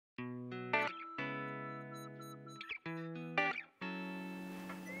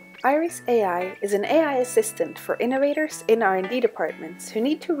Iris AI is an AI assistant for innovators in R&D departments who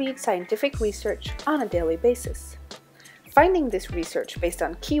need to read scientific research on a daily basis. Finding this research based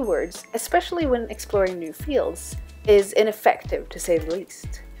on keywords, especially when exploring new fields, is ineffective to say the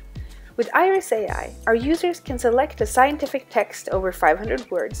least. With Iris AI, our users can select a scientific text over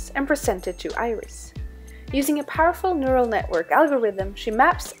 500 words and present it to Iris. Using a powerful neural network algorithm, she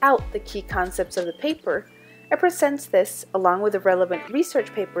maps out the key concepts of the paper and presents this, along with the relevant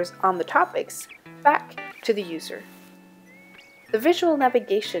research papers on the topics, back to the user. The visual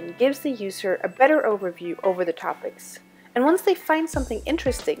navigation gives the user a better overview over the topics, and once they find something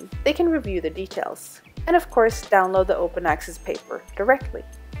interesting, they can review the details, and of course download the open access paper directly.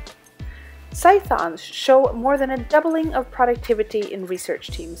 Sci-thons show more than a doubling of productivity in research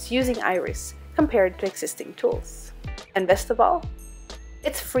teams using Iris compared to existing tools. And best of all,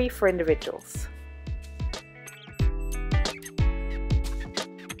 it's free for individuals.